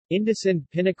IndusInd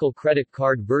Pinnacle Credit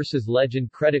Card vs Legend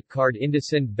Credit Card.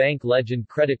 IndusInd Bank Legend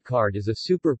Credit Card is a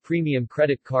super premium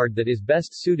credit card that is best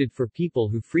suited for people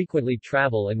who frequently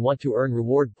travel and want to earn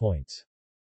reward points.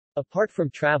 Apart from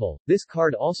travel, this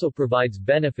card also provides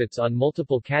benefits on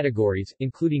multiple categories,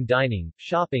 including dining,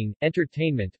 shopping,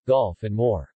 entertainment, golf and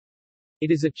more.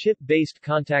 It is a chip-based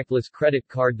contactless credit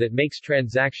card that makes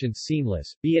transactions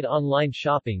seamless, be it online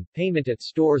shopping, payment at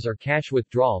stores or cash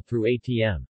withdrawal through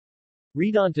ATM.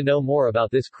 Read on to know more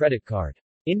about this credit card.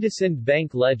 IndusInd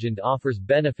Bank Legend offers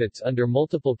benefits under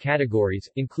multiple categories,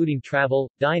 including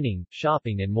travel, dining,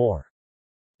 shopping and more.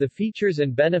 The features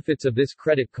and benefits of this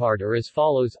credit card are as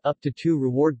follows: up to 2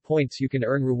 reward points. You can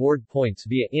earn reward points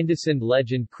via IndusInd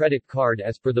Legend credit card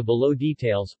as per the below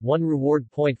details. 1 reward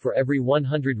point for every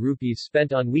 100 rupees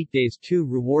spent on weekdays. 2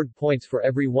 reward points for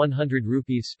every 100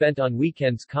 rupees spent on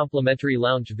weekends. Complimentary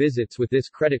lounge visits. With this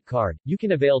credit card, you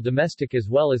can avail domestic as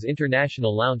well as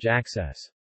international lounge access.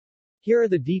 Here are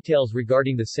the details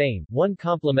regarding the same. 1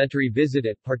 complimentary visit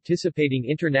at participating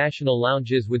international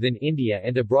lounges within India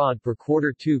and abroad per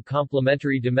quarter. 2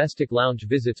 complimentary domestic lounge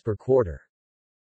visits per quarter.